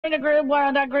In a group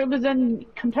while that group is in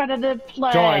competitive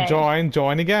play.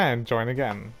 Join again. Join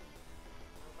again.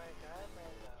 Oh my god,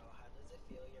 Rando, how does it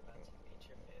feel you're about to reach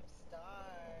your 5th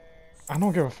star? I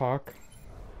don't give a fuck.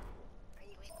 Are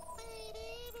you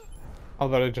excited? I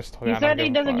literally just told you He I don't said he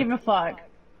give a doesn't fuck. give a fuck.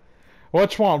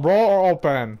 Which one? Roll or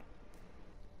open?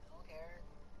 I don't care.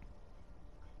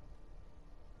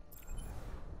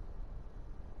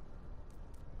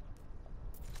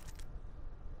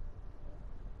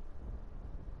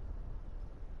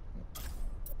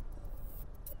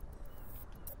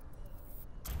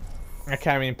 I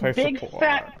can't even play Big support.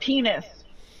 fat penis.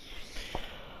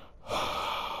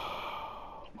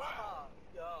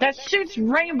 That shoots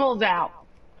rainbows out.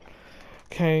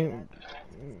 Okay.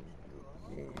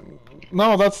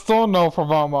 No, that's still no for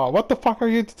Vama. What the fuck are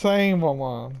you saying,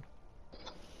 Vama?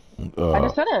 I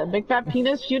just said it. Big fat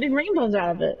penis shooting rainbows out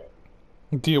of it.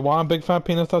 Do you want a big fat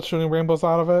penis that's shooting rainbows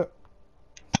out of it?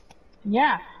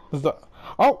 Yeah. Is that...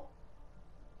 Oh!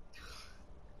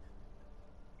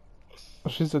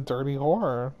 She's a dirty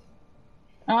whore.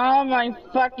 Oh my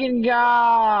fucking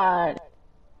god.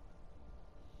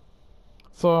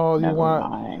 So you Never want...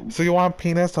 mind. So you want a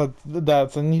penis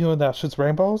that's in you and that shoots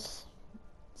rainbows?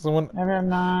 So when... Never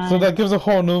mind. So that gives a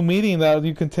whole new meaning that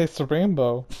you can taste the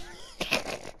rainbow.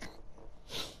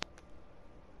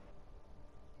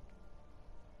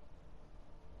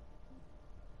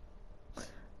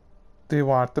 Do you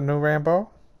want the new rainbow?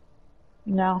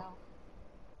 No.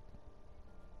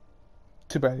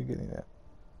 Too bad you're getting it.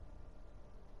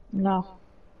 No.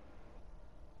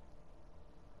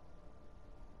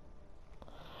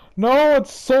 No,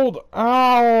 it's sold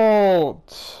out!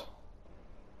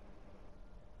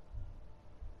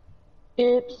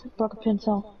 Oops. Broke a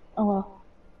pencil. Oh well.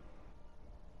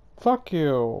 Fuck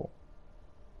you.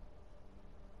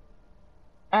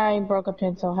 I broke a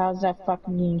pencil. How's that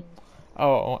fucking mean?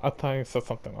 Oh, I thought you said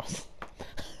something else.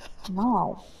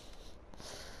 No.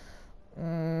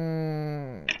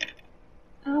 Mm,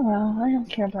 Oh well, I don't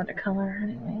care about the color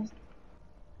anyways.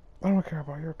 I don't care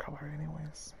about your color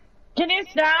anyways. Can you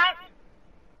stop?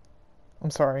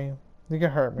 I'm sorry. You can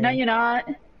hurt me. No, you're not.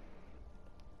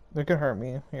 You can hurt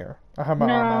me. Here. I have my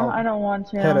No, arm out. I don't want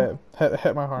to. Hit it.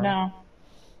 Hit my arm. No.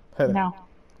 Hit it. No.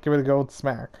 Give it a gold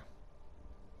smack.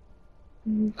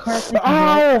 Carson,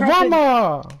 Ow! Carson.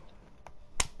 Mama!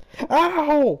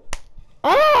 Ow!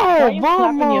 Why Ow! are you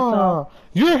slapping Mama! yourself?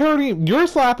 You're hurting. You're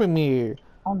slapping me.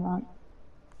 I'm not.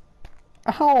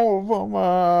 Ow,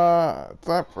 Mama!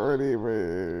 Stop hurting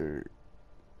me.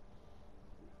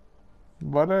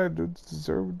 Why did I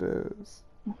deserve this?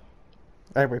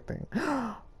 Everything.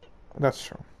 That's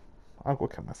true. I'll go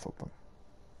kill myself then.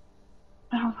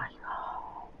 Oh my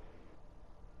god.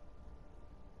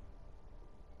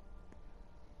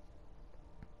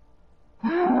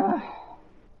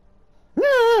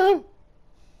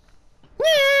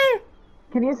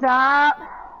 Can you stop?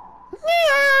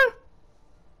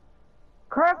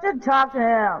 Carson, talk to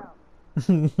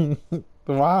him.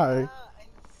 Why? I'm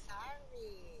sorry.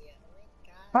 Oh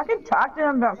my god. Fucking talk to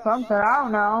him about something. I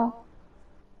don't know.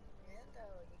 Rando,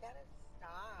 you gotta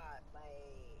stop.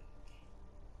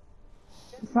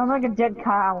 You sound like a dead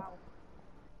cow.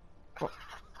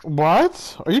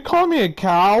 What? Are you calling me a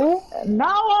cow? No,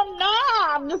 I'm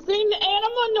not. I'm just saying the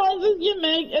animal noises you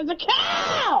make as a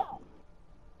cow.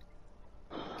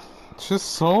 It's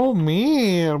just so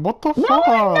mean. What the No, fuck?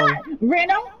 I'm not.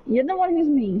 Reno, you're the one who's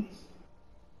mean.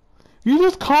 You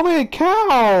just call me a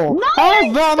cow. No, How I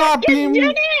is that not fucking being?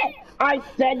 didn't. I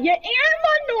said your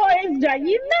animal noise that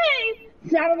you made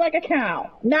sounded like a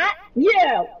cow, not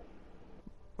you.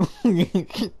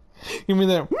 You mean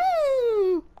that?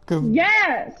 Cause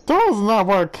Yes. that is not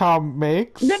what a cow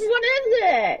makes. Then what is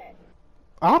it?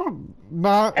 I don't.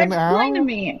 Not an owl. Explain to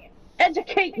me.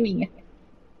 Educate me.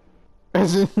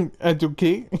 As in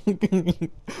educate.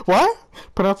 What?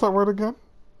 Pronounce that word again.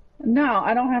 No,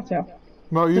 I don't have to.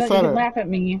 No, you So said you can it. laugh at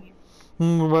me.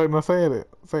 Wait, no, say it.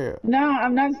 Say it. No,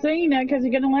 I'm not saying that because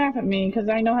you're gonna laugh at me because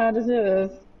I know how this is.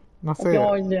 No, Like say you it.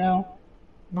 always do.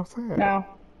 No, say it. No,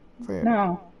 Say it.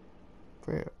 no.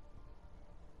 Say it.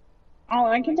 Oh,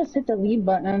 I can just hit the leave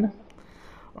button.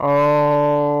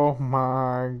 Oh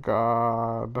my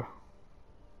god.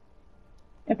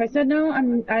 If I said no,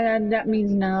 that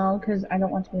means no because I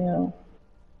don't want to.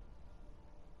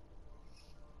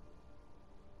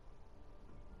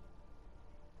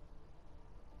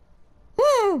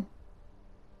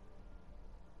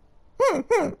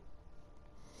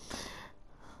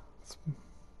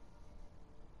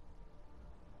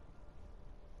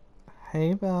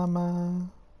 Hey, Mama.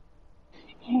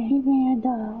 Hey,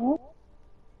 Rando.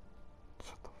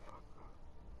 Shut the fuck up.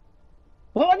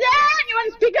 What was that? You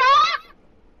want to speak up?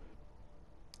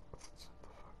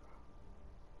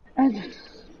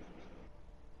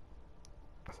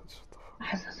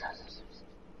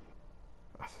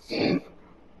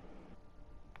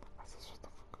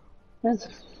 That's...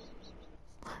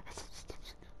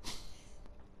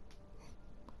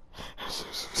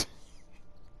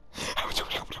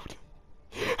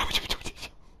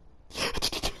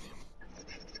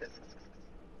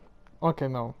 Okay,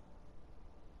 no.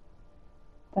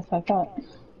 That's what I thought.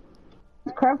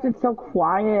 Crafted so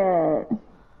quiet.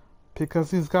 Because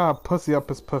he's got a pussy up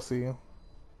his pussy.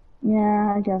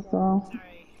 Yeah, I guess so.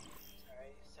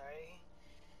 Sorry.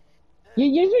 You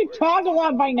usually talk a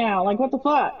lot by now. Like, what the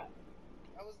fuck?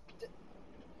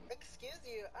 Excuse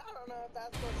you. I don't know if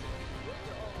that's supposed to be rude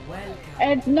or Welcome.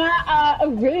 It's not,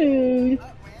 rude.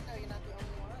 Rando, you're not the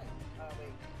only one. Oh,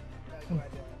 wait. No, you are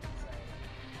doing it. Sorry.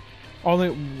 Only,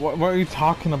 what are you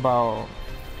talking about?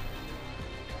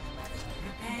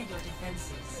 Prepare your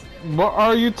defenses. What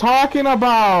are you talking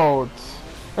about?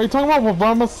 Are you talking about what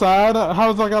Rama said?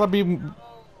 How's that gotta be? No,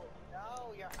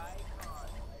 your icon.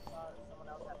 I saw someone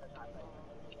else at the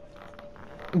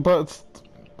top. But,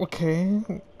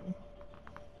 okay.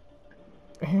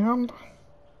 And?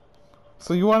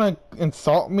 So you wanna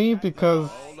insult me because...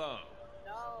 No,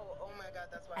 oh my god,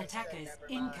 that's why Attackers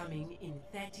incoming in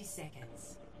 30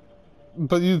 seconds.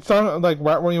 But you sounded like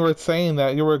right when you were saying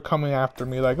that, you were coming after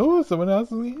me like, oh, someone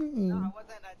else is me. I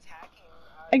wasn't attacking.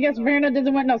 I guess Verna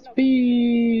doesn't want no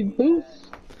speed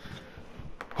boost.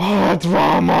 Oh, it's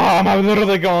Rama! I'm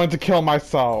literally going to kill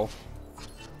myself.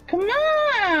 Come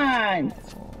on!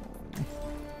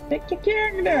 Pick your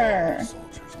character.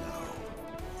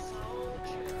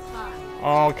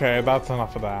 Okay, that's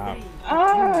enough of that.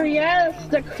 Oh, yes,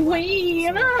 the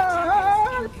queen.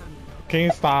 Ah. Can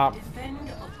you stop? Defend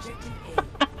objective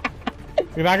A.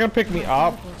 You're not gonna pick me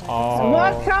up? Oh.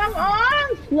 Well, come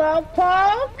on,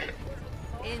 Slowpoke.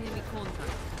 Enemy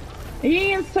contact.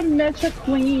 He is submit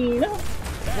queen. Deine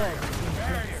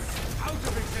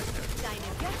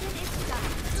Göttin ist da.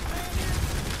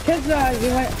 Cause you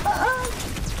went,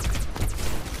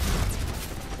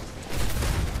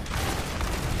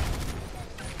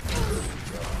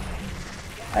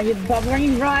 Are you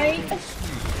bubbling right?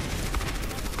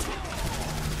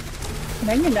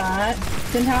 No, you're not.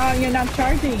 Then how are you not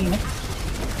charging?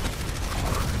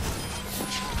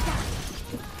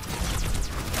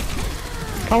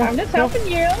 Come on, I'm just helping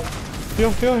you.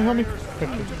 Heal me.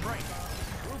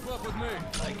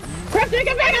 Kristen,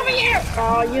 get back over here!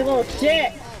 Oh, you little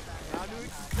shit.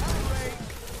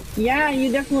 Yeah,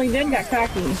 you definitely did get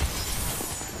cocky.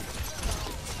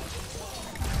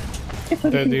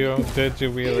 Did you? Did you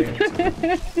really?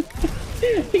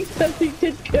 He says he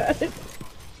did good.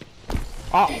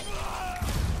 Oh!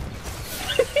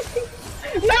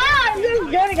 No, I'm just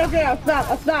kidding. Okay, I'll stop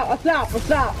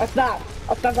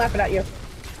laughing at you.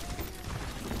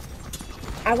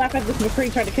 I laugh at this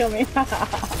McCree trying to kill me.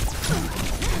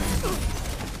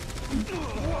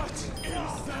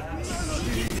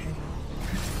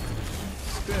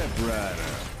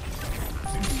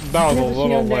 That was a There's a little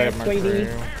shield there, late, sweetie.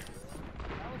 McCree.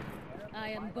 I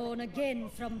am born again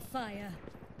from fire.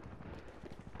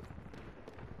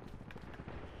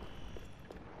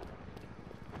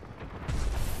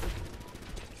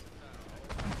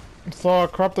 So,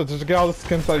 Corrupted, did you get all the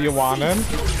skins that you wanted?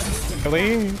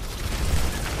 Really?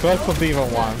 So that's the Diva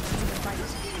one.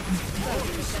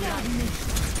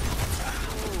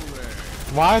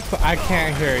 What? I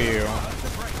can't hear you.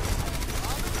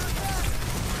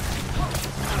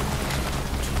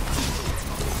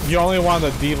 You only want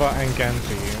the Diva and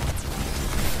Genji.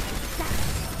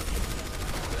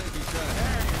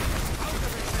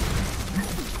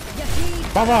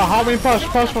 Baba, help me push!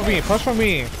 Push for me! Push for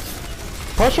me!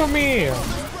 Push for me!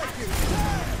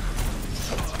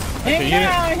 Okay,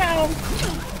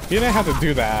 you didn't have to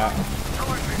do that.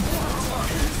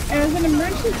 It was an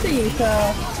emergency,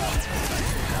 so.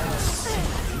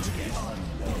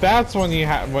 That's when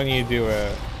you do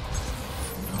it.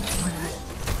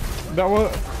 That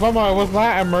was Mama, it was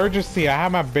not emergency. I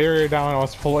had my barrier down and I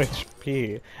was full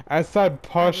HP. I said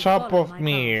push up with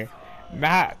me.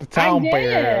 Not the town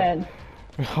barrier.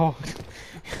 Oh.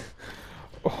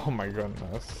 Oh my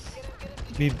goodness.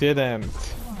 He didn't.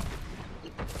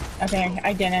 Okay,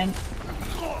 I didn't.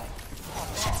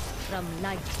 From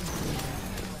light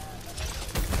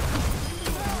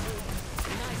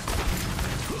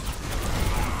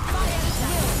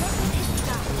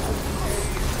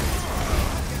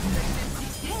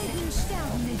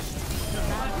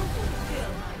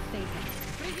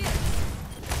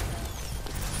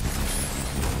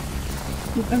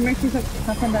Remember she's like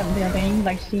up in that building,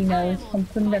 like she knows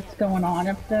something that's going on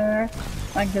up there.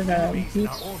 Like there's a beach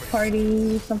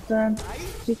party, something.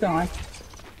 She's gone.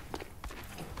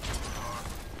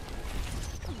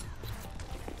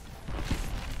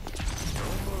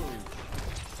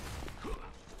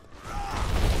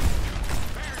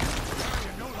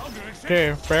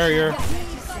 Okay, barrier.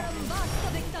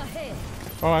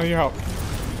 Oh, I need help.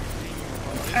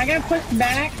 I got pushed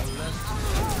back.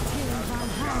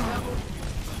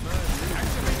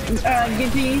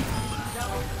 Gizzy.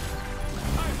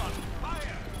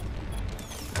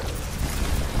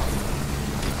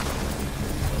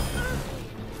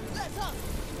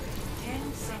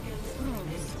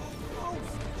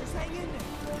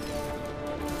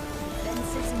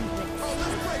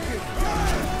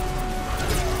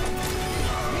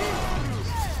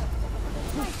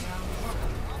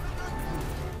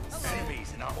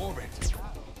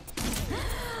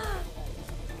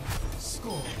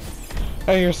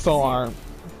 Hey, you're still armed.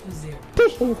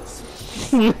 Prepare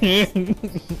to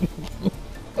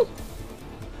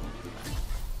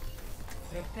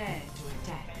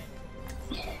attack.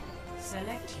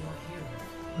 Select your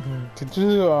hero. Did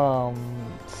you,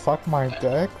 suck my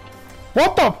dick?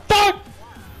 What the fuck?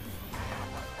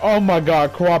 Oh my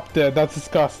god, corrupted. That's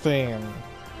disgusting.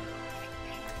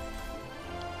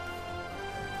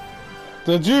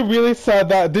 Did you really said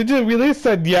that? Did you really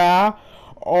said yeah?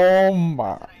 Oh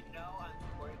my.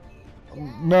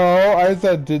 No, I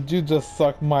said, did you just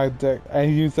suck my dick?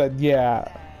 And you said yeah.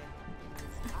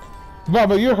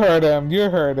 Mama, you heard him. You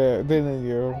heard it, didn't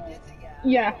you?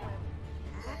 Yeah.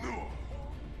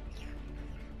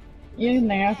 You're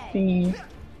nasty.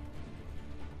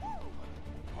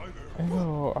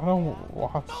 Ew, I don't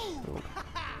want to.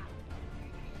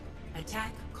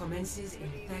 Attack commences in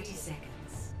 30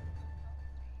 seconds.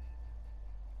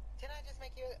 Can I just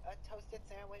make you a toasted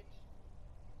sandwich?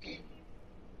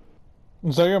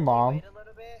 Is that your mom? Wait a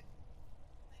little bit.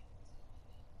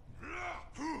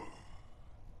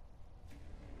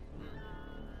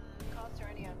 Call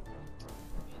Serenia.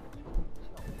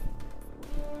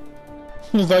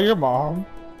 Is that your mom?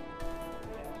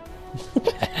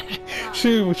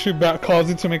 she calls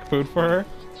you to make food for her?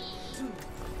 2,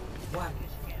 1.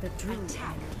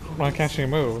 Attack. Why can't she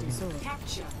move?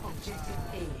 Capture objective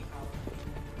A.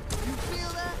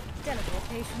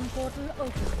 Teleportation portal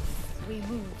opens. We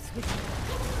move swiftly.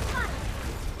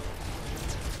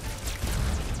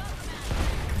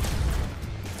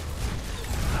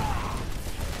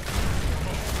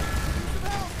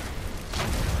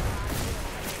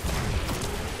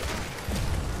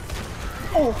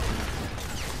 Oh.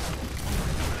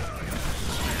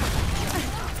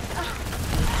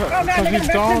 Because you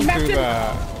don't do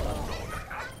that.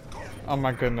 Oh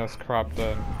my goodness,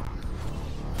 corrupted.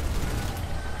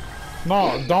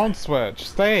 No, don't switch.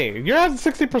 Stay. You're at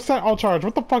 60% all charge.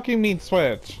 What the fuck you mean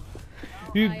switch?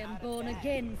 I am born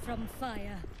again from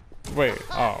fire. Wait,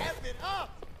 oh.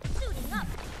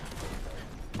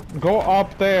 Go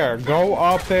up there. Go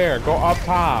up there. Go up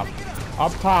top.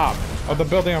 Up top of the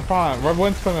building in front. Where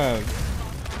Winston is.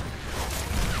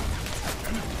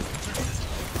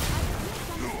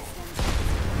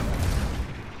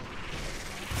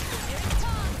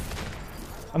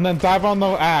 And then dive on the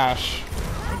ash.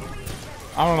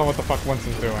 I don't know what the fuck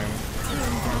Winston's doing.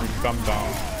 Dumb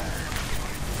dumb.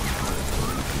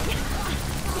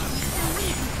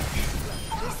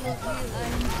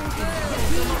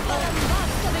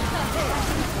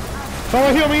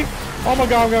 Someone heal me! Oh my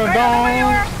god, I'm gonna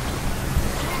die!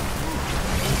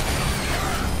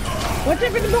 What's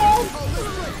up with the ball?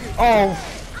 Oh,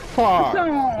 fuck.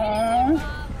 Aww.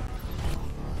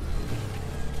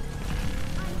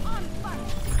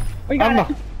 We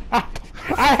got it.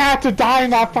 I had to die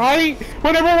in that fight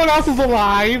when everyone else is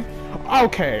alive.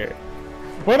 Okay.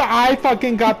 When I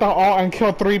fucking got the ult and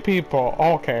killed 3 people.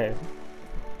 Okay.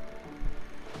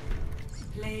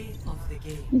 Play of the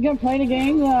game. You gonna play the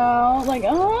game though? Like,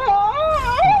 oh.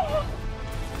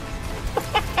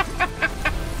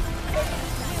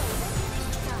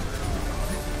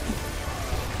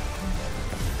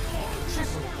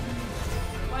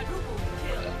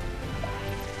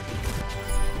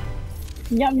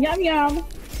 Yum yum yum.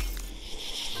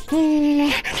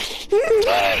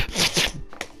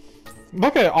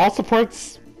 Look at all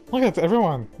supports. Look at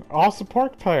everyone. All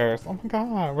support players. Oh my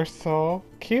god, we're so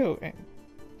cute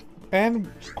and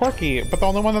quirky. But the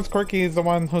only one that's quirky is the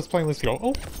one who's playing Lucio.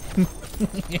 Oh.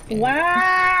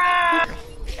 Wow.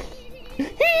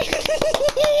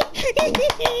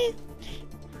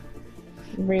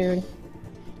 Weird.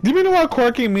 You even know what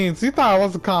quirky means? You thought it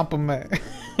was a compliment.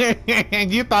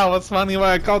 And you thought it was funny when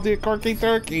I called you a quirky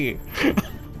turkey.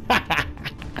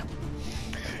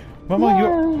 Mama,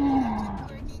 you.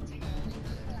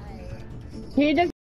 He just